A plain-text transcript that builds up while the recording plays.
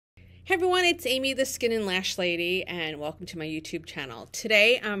Hey everyone, it's Amy, the Skin and Lash Lady, and welcome to my YouTube channel.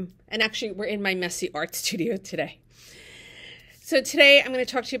 Today, and actually we're in my messy art studio today. So today I'm going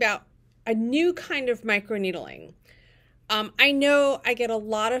to talk to you about a new kind of microneedling. I know I get a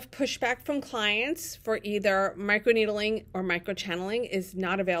lot of pushback from clients for either microneedling or microchanneling is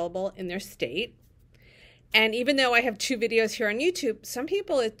not available in their state. And even though I have 2 videos here on YouTube, some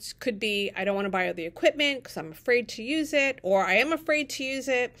people it could be, I don't want to buy all the equipment because I'm afraid to use it, or I am afraid to use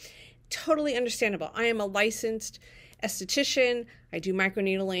it. Totally understandable. I am a licensed esthetician. I do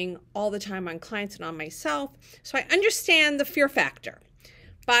microneedling all the time on clients and on myself. So I understand the fear factor.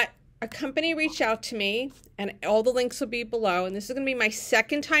 But a company reached out to me, and all the links will be below. And this is going to be my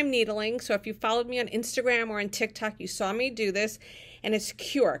second time needling. So if you followed me on Instagram or on TikTok, you saw me do this. And it's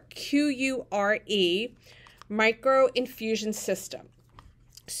Qure, Q-U-R-E, Micro Infusion System.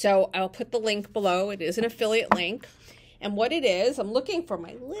 So I'll put the link below. It is an affiliate link. And what it is, I'm looking for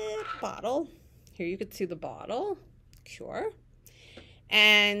my lid bottle. Here you can see the bottle, Qure.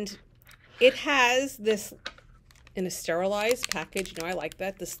 And it has this, in a sterilized package, you know I like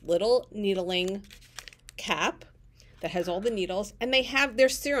that, this little needling cap that has all the needles. And they have their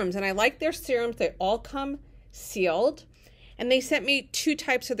serums, and I like their serums. They all come sealed. And they sent me 2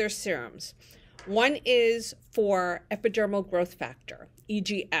 types of their serums. One is for epidermal growth factor,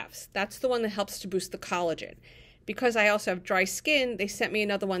 EGFs. That's the one that helps to boost the collagen. Because I also have dry skin, they sent me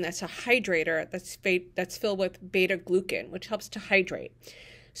another one that's a hydrator that's filled with beta glucan, which helps to hydrate.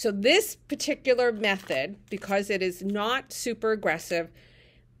 So this particular method, because it is not super aggressive,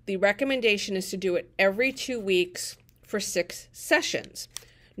 the recommendation is to do it every 2 weeks for 6 sessions.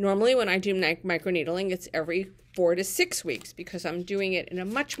 Normally when I do microneedling, it's every 4 to 6 weeks because I'm doing it in a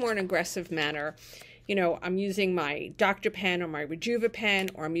much more aggressive manner. You know, I'm using my Dr. Pen or my Rejuva pen,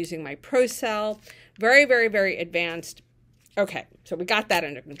 or I'm using my ProCell. Very, very, very advanced. Okay, so we got that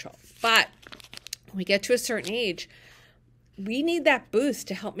under control. But when we get to a certain age, we need that boost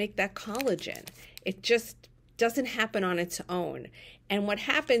to help make that collagen. It just doesn't happen on its own. And what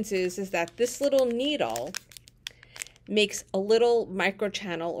happens is that this little needle makes a little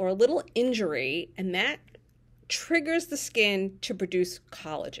microchannel or a little injury, and that triggers the skin to produce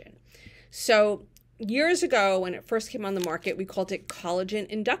collagen. So years ago, when it first came on the market, we called it collagen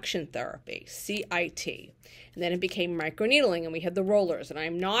induction therapy, CIT. And then it became microneedling, and we had the rollers. And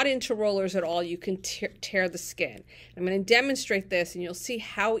I'm not into rollers at all. You can tear the skin. I'm going to demonstrate this, and you'll see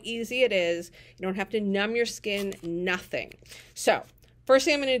how easy it is. You don't have to numb your skin, nothing. So first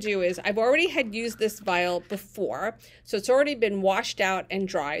thing I'm going to do is, I've already had used this vial before, so it's already been washed out and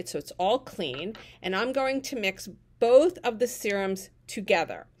dried, so it's all clean. And I'm going to mix both of the serums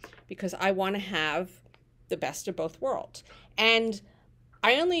together because I want to have the best of both worlds. And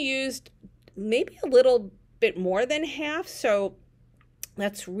I only used maybe a little bit more than half, so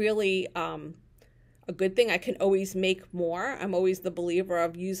that's really a good thing. I can always make more. I'm always the believer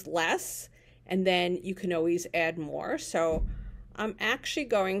of use less, and then you can always add more. So I'm actually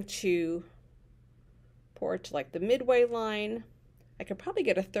going to pour it to like the midway line. I could probably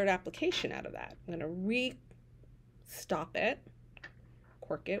get a 3rd application out of that. I'm going to re-stop it,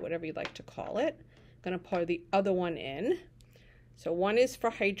 cork it, whatever you'd like to call it. I'm going to pour the other one in. So one is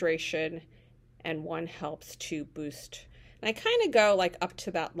for hydration and one helps to boost. And I kind of go like up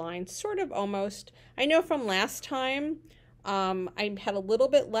to that line, sort of almost. I know from last time I had a little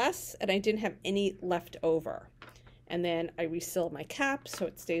bit less and I didn't have any left over. And then I reseal my cap so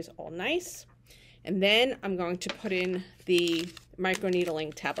it stays all nice. And then I'm going to put in the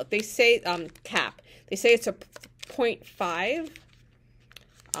microneedling tablet. They say cap. They say it's a 0.5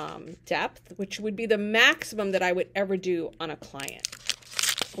 depth, which would be the maximum that I would ever do on a client.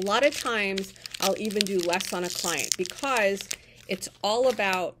 A lot of times I'll even do less on a client because it's all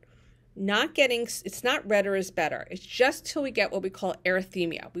about not getting, it's not redder is better. It's just till we get what we call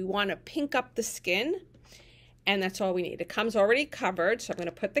erythema. We want to pink up the skin, and that's all we need. It comes already covered, so I'm going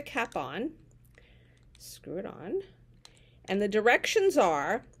to put the cap on, screw it on, and the directions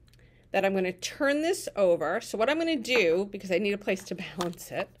are that I'm going to turn this over. So what I'm going to do, because I need a place to balance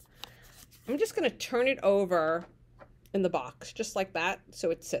it, I'm just going to turn it over in the box, just like that,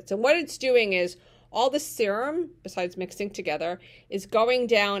 so it sits. And what it's doing is all the serum, besides mixing together, is going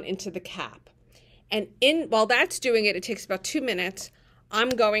down into the cap. And while that's doing it, it takes about 2 minutes. I'm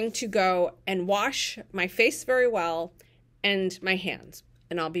going to go and wash my face very well and my hands,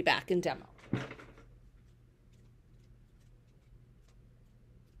 and I'll be back in demo.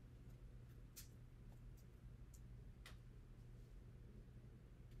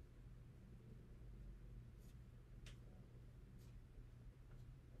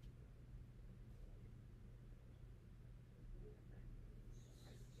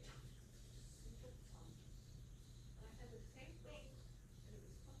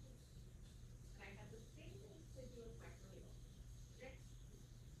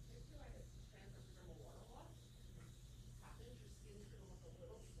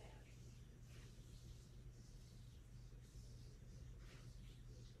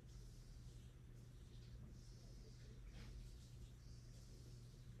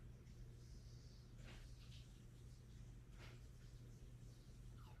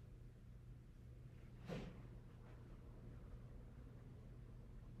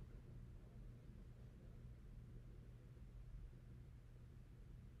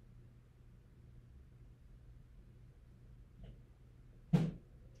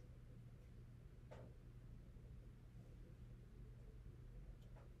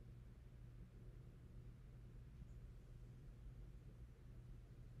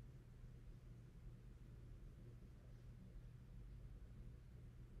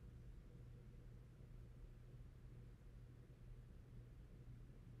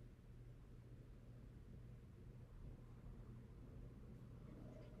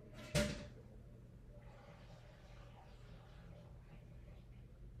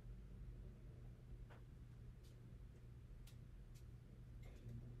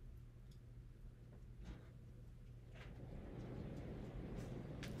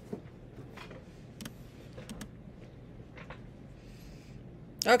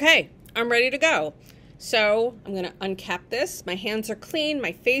 Okay, I'm ready to go. So I'm going to uncap this. My hands are clean.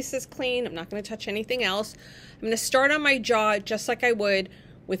 My face is clean. I'm not going to touch anything else. I'm going to start on my jaw just like I would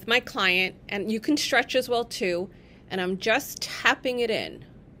with my client. And you can stretch as well too. And I'm just tapping it in.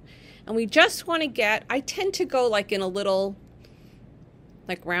 And we just want to get, I tend to go like in a little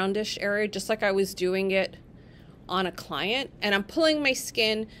like roundish area, just like I was doing it on a client. And I'm pulling my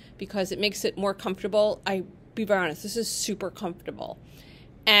skin because it makes it more comfortable. Be very honest, this is super comfortable.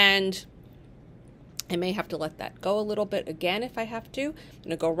 And I may have to let that go a little bit again if I have to. I'm going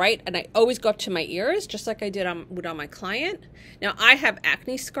to go right, and I always go up to my ears, just like I did on my client. Now, I have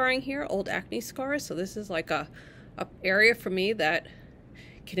acne scarring here, old acne scars, so this is like a area for me that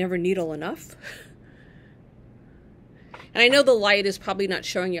can never needle enough. And I know the light is probably not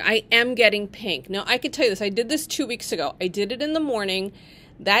showing you. I am getting pink. Now, I can tell you this. I did this 2 weeks ago. I did it in the morning.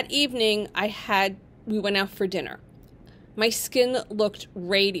 That evening, we went out for dinner. My skin looked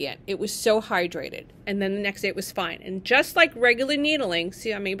radiant. It was so hydrated. And then the next day it was fine. And just like regular needling,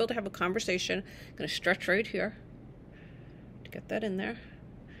 see, I'm able to have a conversation. I'm going to stretch right here to get that in there.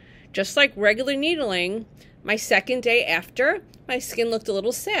 Just like regular needling, my second day after, my skin looked a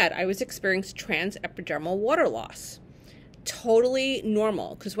little sad. I was experiencing transepidermal water loss. Totally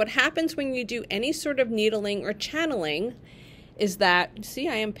normal. Because what happens when you do any sort of needling or channeling is that, see,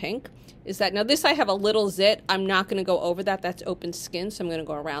 I am pink. Is that, now this I have a little zit. I'm not going to go over that. That's open skin, so I'm going to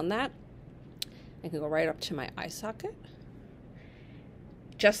go around that. I can go right up to my eye socket.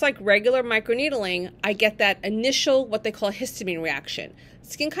 Just like regular microneedling, I get that initial, what they call a histamine reaction.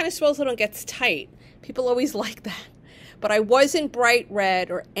 Skin kind of swells a little and gets tight. People always like that. But I wasn't bright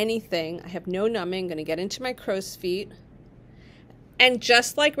red or anything. I have no numbing. I'm going to get into my crow's feet. And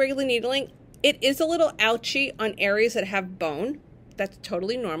just like regular needling, it is a little ouchy on areas that have bone. That's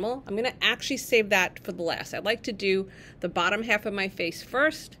totally normal. I'm going to actually save that for the last. I like to do the bottom half of my face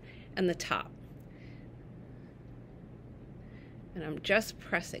first and the top. And I'm just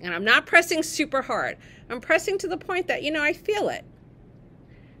pressing. And I'm not pressing super hard. I'm pressing to the point that, you know, I feel it.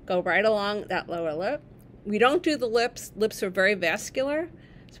 Go right along that lower lip. We don't do the lips. Lips are very vascular,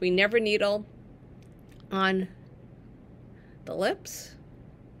 so we never needle on the lips.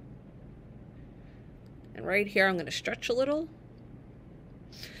 And right here, I'm going to stretch a little.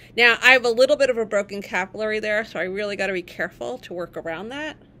 Now, I have a little bit of a broken capillary there, so I really got to be careful to work around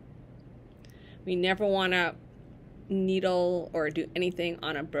that. We never want to needle or do anything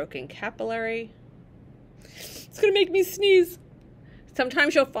on a broken capillary. It's going to make me sneeze.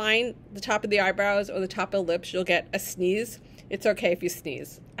 Sometimes you'll find the top of the eyebrows or the top of the lips, you'll get a sneeze. It's okay if you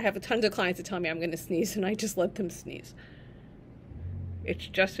sneeze. I have tons of clients that tell me I'm going to sneeze, and I just let them sneeze. It's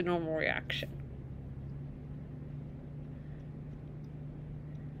just a normal reaction.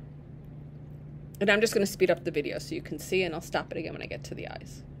 And I'm just going to speed up the video so you can see, and I'll stop it again when I get to the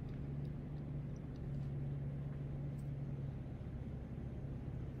eyes.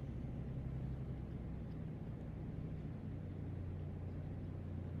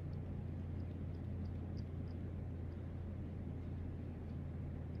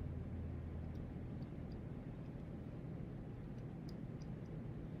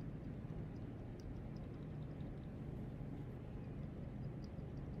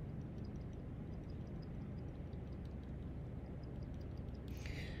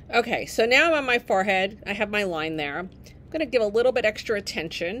 Okay, so now I'm on my forehead. I have my line there. I'm going to give a little bit extra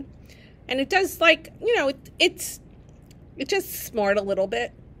attention. And it does, like, you know, it just smart a little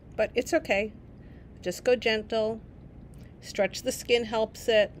bit, but it's okay. Just go gentle. Stretch the skin helps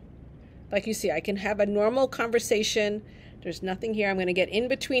it. Like you see, I can have a normal conversation. There's nothing here. I'm going to get in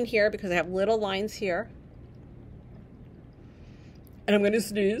between here because I have little lines here. And I'm going to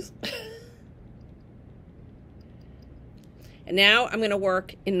sneeze. And now I'm going to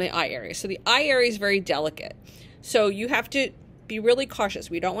work in the eye area. So the eye area is very delicate. So you have to be really cautious.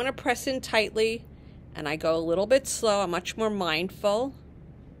 We don't want to press in tightly. And I go a little bit slow. I'm much more mindful.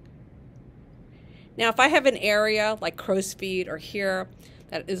 Now, if I have an area like crow's feet or here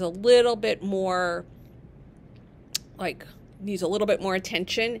that is a little bit more, like, needs a little bit more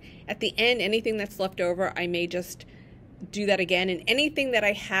attention, at the end, anything that's left over, I may just do that again. And anything that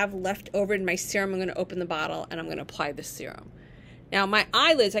I have left over in my serum, I'm going to open the bottle and I'm going to apply the serum. Now, my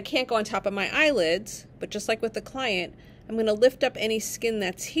eyelids, I can't go on top of my eyelids, but just like with the client, I'm going to lift up any skin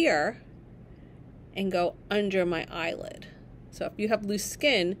that's here and go under my eyelid. So if you have loose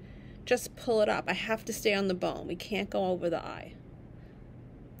skin, just pull it up. I have to stay on the bone. We can't go over the eye.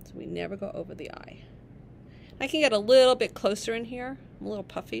 So we never go over the eye. I can get a little bit closer in here. I'm a little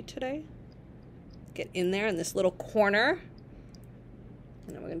puffy today. Get in there in this little corner.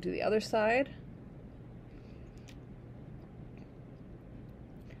 And then we're going to do the other side.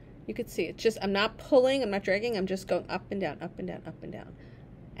 You can see it's just, I'm not pulling, I'm not dragging, I'm just going up and down, up and down, up and down.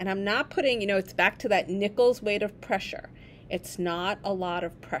 And I'm not putting, you know, it's back to that Nichols weight of pressure. It's not a lot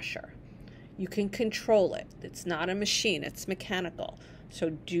of pressure. You can control it. It's not a machine, it's mechanical. So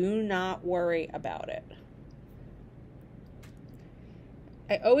do not worry about it.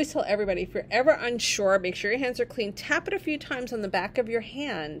 I always tell everybody, if you're ever unsure, make sure your hands are clean. Tap it a few times on the back of your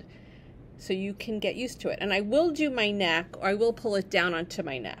hand so you can get used to it. And I will do my neck, or I will pull it down onto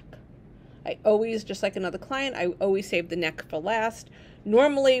my neck. I always, just like another client, I always save the neck for last.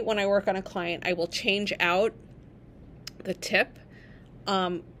 Normally, when I work on a client, I will change out the tip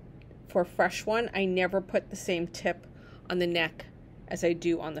for a fresh one. I never put the same tip on the neck as I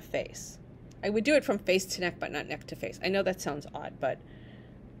do on the face. I would do it from face to neck, but not neck to face. I know that sounds odd, but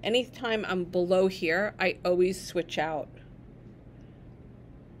anytime I'm below here, I always switch out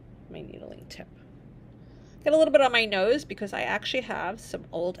my needling tip. Get a little bit on my nose because I actually have some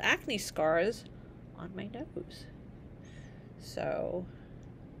old acne scars on my nose. So,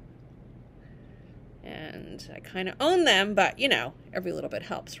 and I kind of own them, but you know, every little bit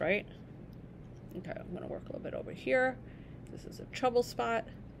helps, right? Okay, I'm going to work a little bit over here. This is a trouble spot.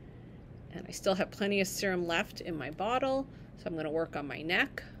 And I still have plenty of serum left in my bottle, so I'm going to work on my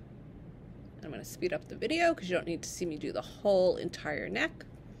neck. I'm going to speed up the video because you don't need to see me do the whole entire neck.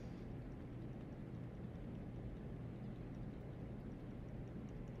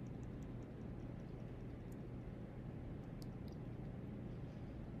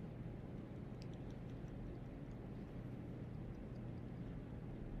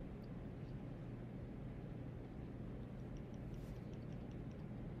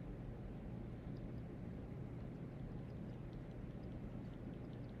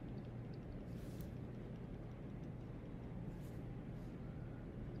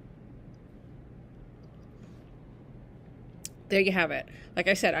 There you have it. Like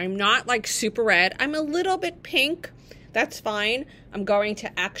I said, I'm not like super red. I'm a little bit pink. That's fine. I'm going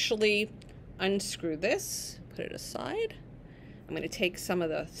to actually unscrew this, put it aside. I'm going to take some of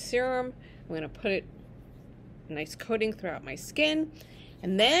the serum. I'm going to put it a nice coating throughout my skin.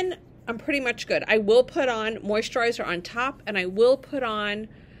 And then I'm pretty much good. I will put on moisturizer on top, and I will put on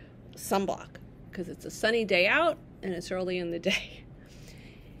sunblock because it's a sunny day out and it's early in the day.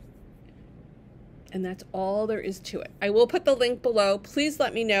 And that's all there is to it. I will put the link below. Please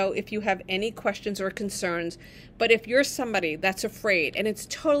let me know if you have any questions or concerns. But if you're somebody that's afraid, and it's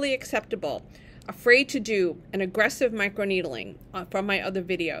totally acceptable, afraid to do an aggressive microneedling from my other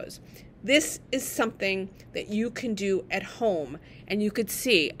videos, this is something that you can do at home. And you could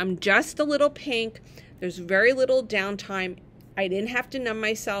see, I'm just a little pink. There's very little downtime. I didn't have to numb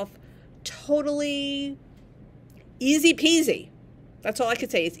myself. Totally easy peasy. That's all I could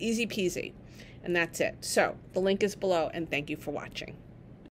say. It's easy peasy. And that's it. So the link is below, and thank you for watching.